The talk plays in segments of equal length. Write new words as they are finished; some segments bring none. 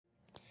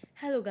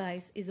Hello,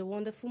 guys. It's a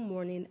wonderful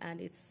morning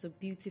and it's a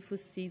beautiful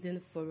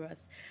season for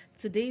us.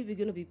 Today, we're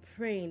going to be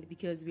praying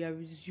because we are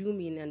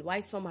resuming, and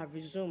why some have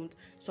resumed,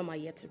 some are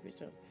yet to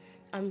resume.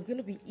 I'm going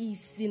to be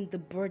easing the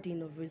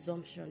burden of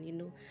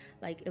resumption.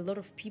 Like a lot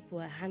of people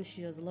are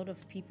anxious, a lot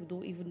of people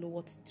don't even know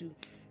what to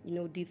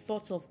do. The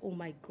thoughts of, oh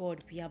my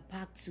God, we are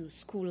back to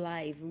school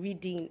life,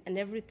 reading and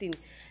everything,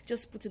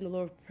 just putting a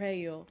lot of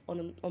prayer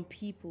on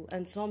people,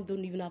 and some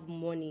don't even have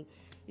money,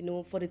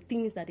 for the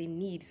things that they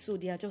need. So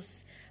they are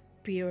just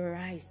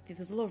prioritized.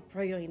 There's a lot of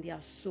prayer in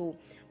their soul.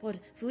 But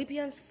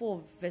Philippians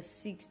 4 verse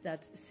 6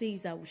 that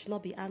says that we should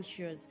not be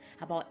anxious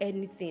about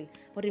anything,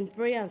 but in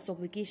prayer and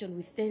supplication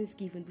with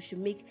thanksgiving we should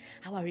make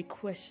our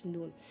requests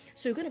known.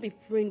 So we're going to be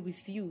praying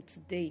with you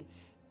today.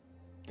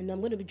 And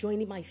I'm going to be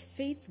joining my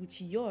faith with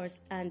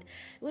yours, and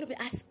I'm going to be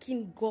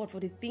asking God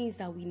for the things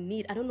that we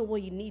need. I don't know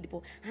what you need,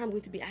 but I'm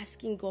going to be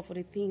asking God for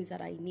the things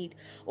that I need.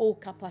 Oh,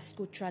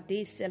 Kapasko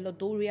Trade,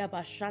 Selodoria,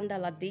 Bashanda,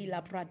 La De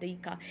La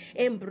Pradeka,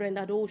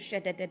 Embrendado,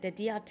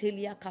 Shededia,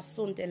 Telia,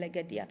 Casonte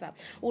Legadiata.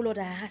 Oh Lord,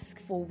 I ask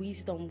for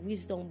wisdom and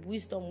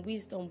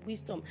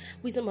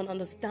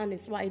understanding,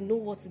 so I know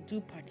what to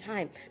do part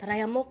time, that I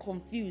am not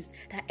confused,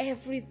 that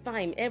every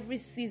time, every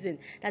season,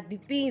 that the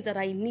things that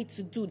I need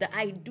to do, that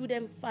I do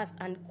them fast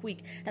and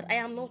quick, that I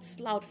am not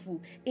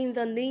slothful, in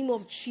the name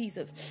of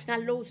Jesus.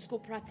 That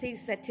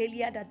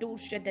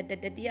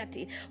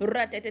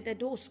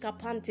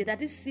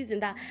this season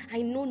that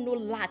I know no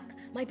lack,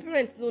 my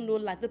parents know no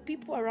lack, the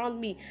people around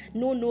me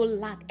know no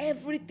lack,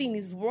 everything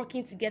is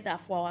working together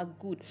for our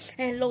good.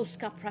 I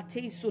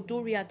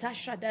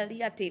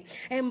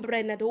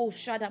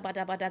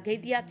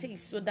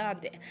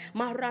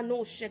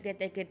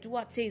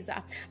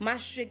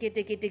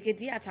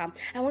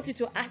want you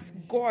to ask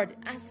God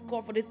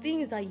for the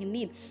things that you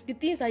need, the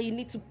things that you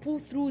need to pull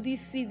through this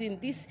season,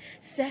 this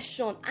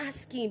session.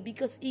 Ask Him,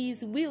 because He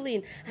is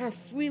willing and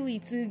freely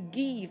to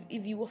give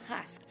if you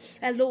ask.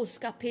 I don't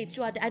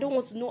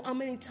want to know how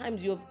many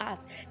times you have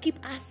asked. Keep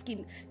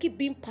asking, keep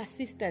being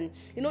persistent.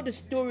 You know the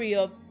story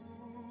of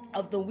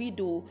the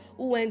widow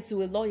who went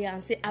to a lawyer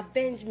and said,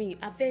 avenge me.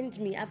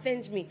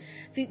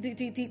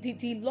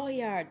 The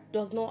lawyer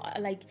does not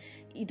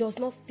he does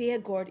not fear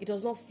God, he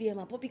does not fear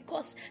man, but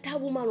because that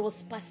woman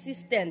was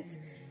persistent,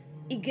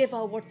 He gave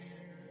her what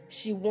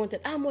she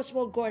wanted. How much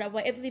more God,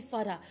 our Heavenly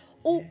Father,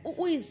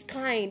 who is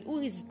kind, who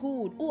is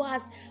good, who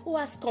has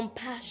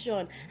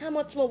compassion, how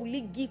much more will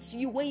He give to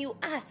you when you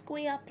ask,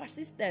 when you are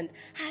persistent?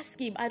 Ask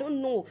Him. I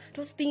don't know,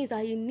 those things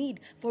that you need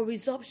for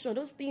resumption,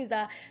 those things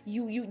that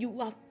you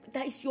have,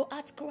 that is your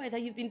heart cry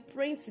that you've been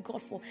praying to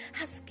God for.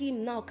 Ask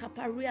Him now.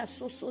 Kaparia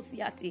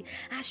society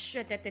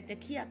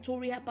ashetetekia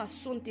toria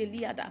pasonte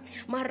liada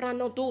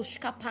maranodosh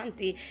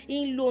kapante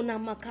ilona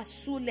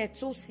makasule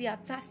tosia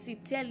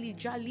tasiteli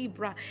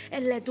jalibra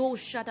eledo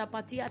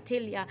shadapatia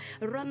telia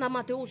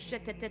ranamado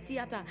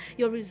shetetetiata.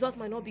 Your results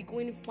might not be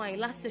going fine.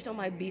 Last session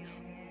might be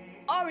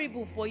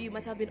horrible for you,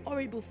 might have been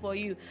horrible for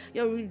you.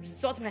 Your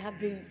results might have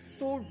been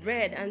so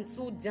red and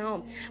so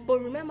down.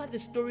 But remember the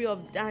story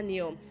of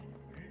Daniel.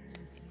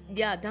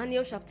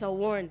 Daniel chapter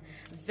 1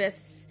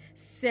 verse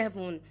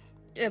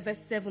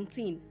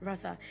 17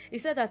 rather.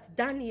 It said that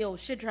Daniel,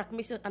 Shadrach,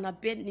 Meshach and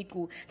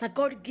Abednego, that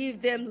God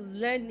gave them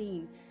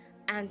learning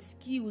and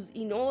skills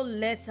in all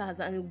letters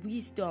and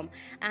wisdom,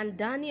 and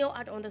Daniel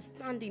had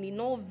understanding in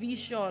all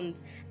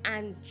visions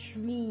and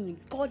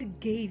dreams. God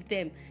gave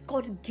them.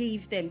 God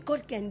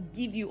can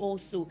give you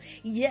also.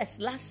 Yes,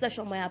 last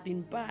session might have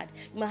been bad,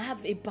 you might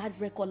have a bad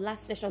record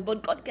last session,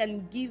 but God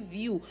can give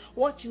you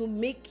what will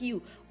make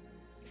you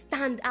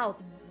stand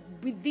out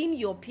within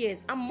your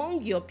peers,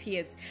 among your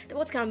peers, that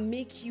what can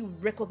make you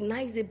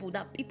recognizable,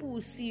 that people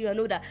will see you and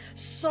know that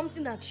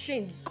something has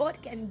changed.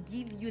 God can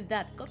give you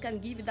that. God can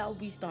give you that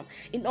wisdom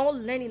in all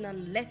learning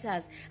and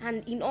letters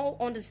and in all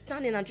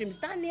understanding and dreams.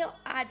 Daniel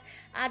had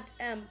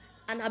an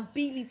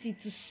ability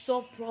to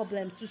solve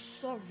problems, to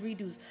solve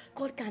riddles.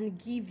 God can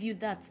give you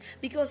that,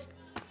 because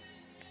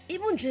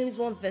even James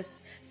 1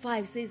 verse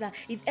 5 says that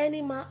if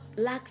any man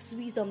lacks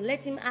wisdom,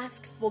 let him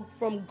ask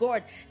from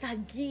God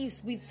that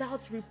gives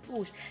without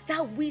reproach.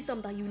 That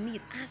wisdom that you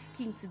need, ask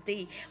Him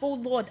today. Oh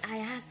Lord, I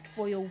ask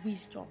for your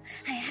wisdom.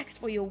 I ask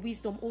for your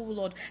wisdom, oh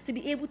Lord, to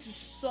be able to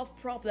solve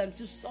problems,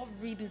 to solve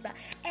riddles, that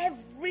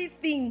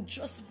everything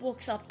just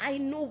works out. I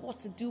know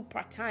what to do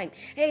part time.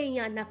 Hey,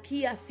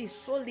 Nakia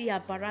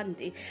Fisolia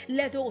Barande,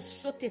 Ledo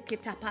Sote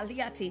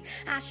Ketapaliati,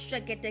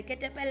 Ashegete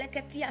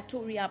Ketepelekatia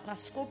Toria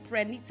Pasco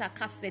Prenita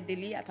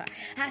Casedeliata,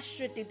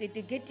 Ashete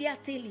de Getia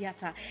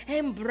Teliata,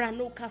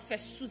 Embrano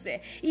Cafesuze,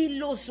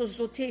 Iloso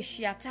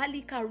Zoteshia,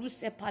 Talika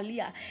Ruse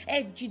Palia,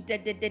 Edgi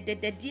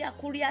de Dia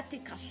Curiati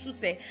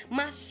Casute,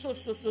 Maso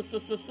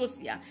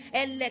Sosia,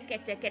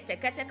 Elekete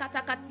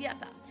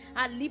Katakatiata,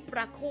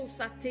 Alibra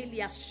Cosa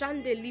Telia,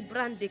 Shande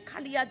Librande,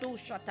 Kaliado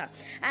Shata,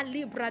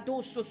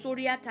 Alibrado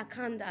Sosoriata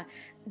Kanda.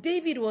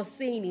 David was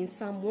saying in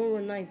Psalm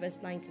 109 verse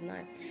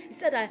 99, he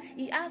said that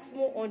he has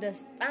more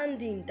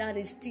understanding than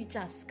his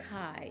teacher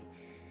Sky.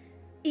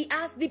 He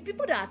asked the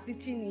people that are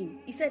teaching him,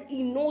 he said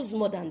he knows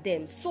more than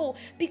them. So,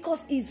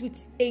 because he's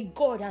with a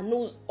God that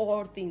knows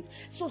all things.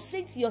 So,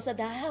 say to yourself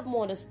that I have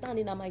more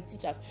understanding than my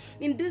teachers.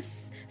 In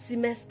this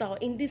semester,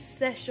 in this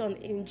session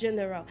in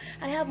general,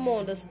 I have more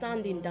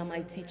understanding than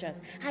my teachers.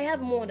 I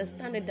have more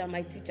understanding than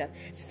my teachers.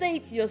 Say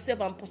it to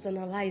yourself and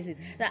personalize it.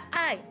 That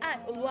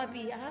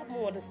Oluwabi, I have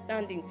more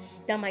understanding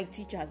than my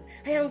teachers.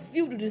 I am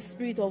filled with the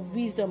spirit of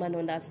wisdom and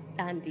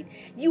understanding.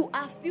 You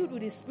are filled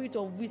with the spirit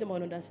of wisdom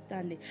and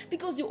understanding.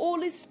 Because the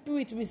Holy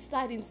Spirit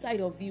resides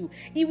inside of you.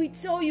 He will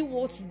tell you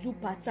what to do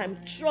part-time.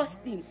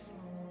 Trust him.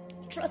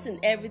 Trust in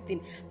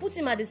everything. Put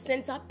him at the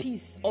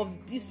centerpiece of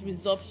this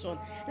resumption.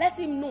 Let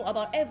him know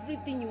about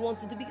everything you want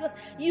to do, because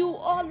you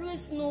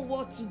always know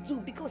what to do,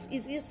 because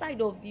it's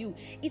inside of you.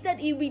 He said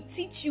he will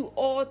teach you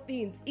all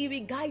things. He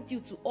will guide you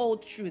to all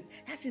truth.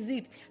 That is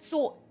it.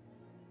 So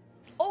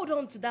hold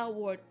on to that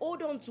word.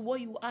 Hold on to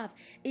what you have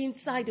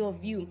inside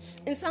of you.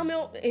 In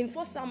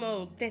 1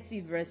 Samuel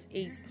 30 verse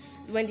 8,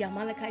 when the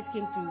Amalekites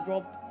came to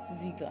rob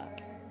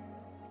Ziklag,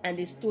 and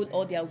they stole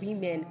all their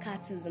women,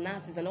 cattle, and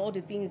asses, and all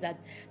the things that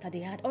they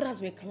had. Others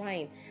were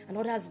crying, and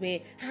others were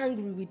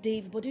angry with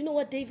David. But do you know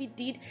what David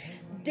did?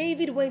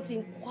 David went to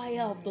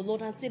inquire of the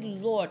Lord and said,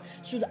 Lord,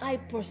 should I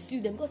pursue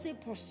them? God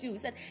said, pursue. He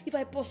said, if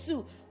I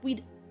pursue, will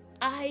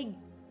I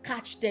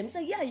catch them? He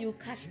said, yeah, you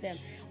catch them.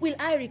 Will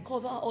I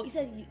recover all? He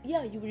said,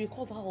 yeah, you will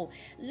recover all.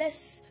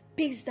 Let's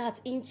paste that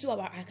into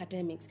our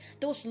academics.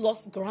 Those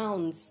lost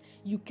grounds,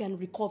 you can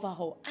recover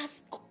all.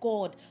 Ask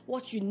God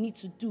what you need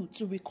to do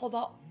to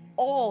recover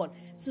all,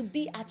 to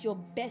be at your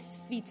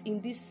best fit in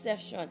this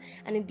session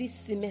and in this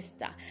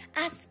semester.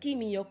 Ask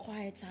him in your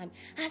quiet time.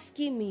 Ask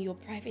him in your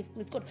private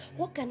place. God,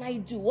 what can I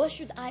do? What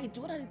should I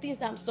do? What are the things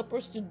that I'm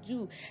supposed to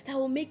do that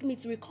will make me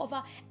to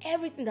recover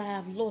everything that I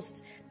have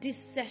lost this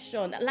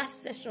session,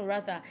 last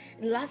semester,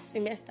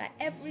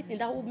 everything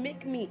that will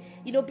make me,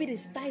 be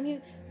this tiny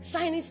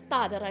shining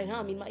star that I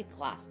am in my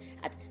class.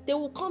 They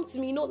will come to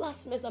me.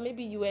 Last semester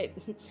maybe you were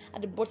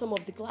at the bottom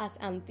of the class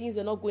and things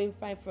are not going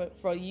fine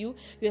for you.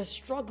 You are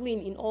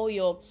struggling in all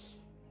your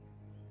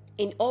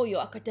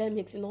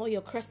academics, in all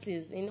your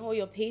courses, in all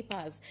your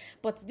papers.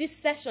 But this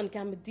session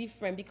can be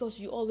different because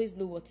you always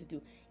know what to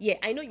do. Yeah,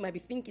 I know you might be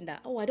thinking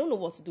that, I don't know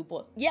what to do.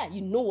 But yeah,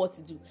 you know what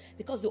to do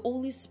because the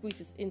Holy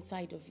Spirit is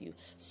inside of you.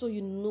 So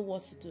you know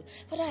what to do.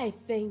 Father, I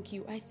thank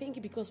you. I thank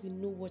you because we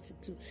know what to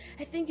do.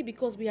 I thank you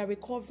because we are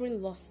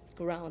recovering lost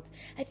ground.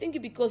 I thank you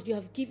because you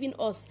have given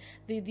us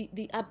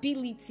the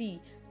ability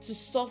to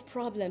solve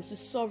problems, to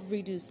solve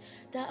riddles.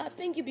 I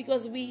thank you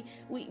because we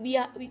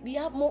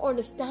have more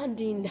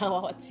understanding than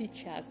our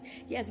teachers.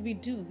 Yes, we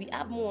do. We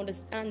have more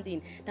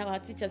understanding than our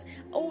teachers.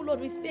 Oh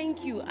Lord, we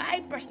thank you.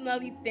 I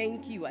personally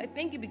thank you. I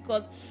thank you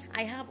because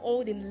I have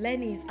all the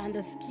learnings and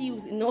the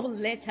skills in all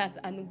letters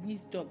and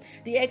wisdom.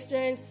 The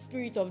experienced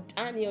spirit of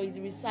Daniel is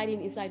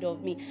residing inside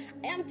of me.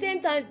 I am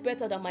 10 times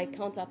better than my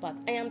counterpart.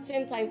 I am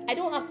 10 times. I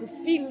don't have to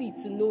feel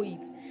it to know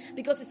it.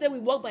 Because he said we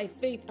walk by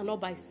faith and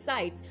not by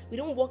sight. We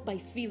don't walk by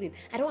feeling.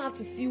 I don't have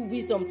to feel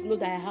wisdom to know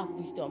that I have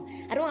wisdom.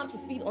 I don't have to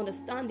feel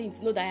understanding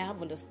to know that I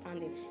have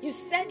understanding. You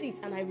said it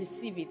and I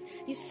receive it.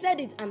 You said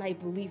it and I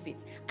believe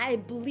it. I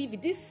believe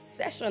it. This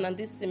session and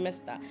this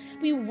semester,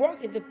 we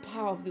work in the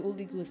power of the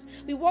Holy Ghost.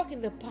 We work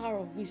in the power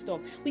of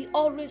wisdom. We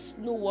always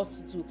know what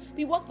to do.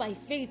 We walk by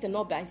faith and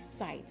not by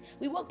sight.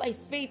 We walk by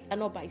faith and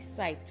not by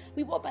sight.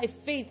 We walk by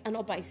faith and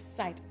not by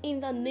sight.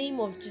 In the name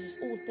of Jesus.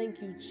 Oh,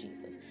 thank you,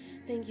 Jesus.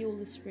 Thank you,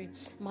 Holy Spirit.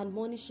 I'm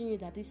admonishing you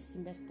that this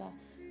semester,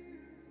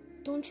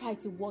 don't try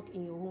to walk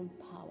in your own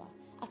power.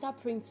 After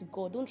praying to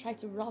God, don't try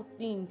to route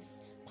things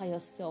by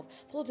yourself.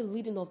 Follow the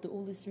leading of the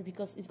Holy Spirit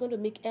because it's going to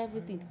make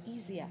everything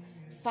easier,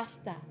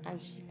 faster,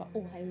 and cheaper.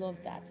 Oh, I love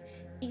that.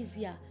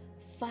 Easier,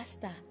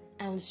 faster,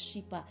 and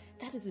cheaper.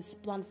 That is His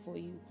plan for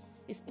you.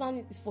 His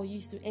plan is for you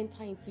to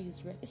enter into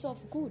His rest. It's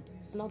of good,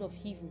 not of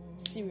evil.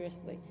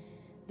 Seriously.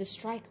 The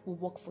strike will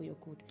work for your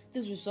good.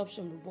 This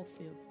resumption will work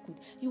for your good.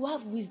 You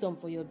have wisdom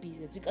for your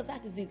business because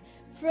that is it.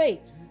 Pray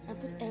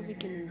and put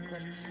everything in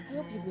God. I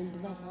hope you've been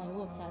blessed and I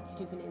hope that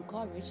you've been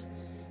encouraged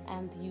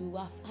and you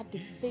have had the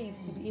faith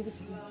to be able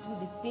to do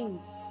the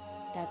things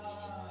that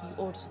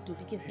you ought to do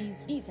because it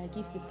is He that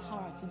gives the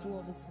power to do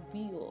of His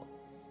will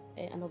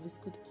and of His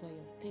good pleasure.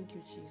 Thank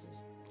you, Jesus.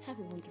 Have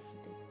a wonderful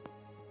day.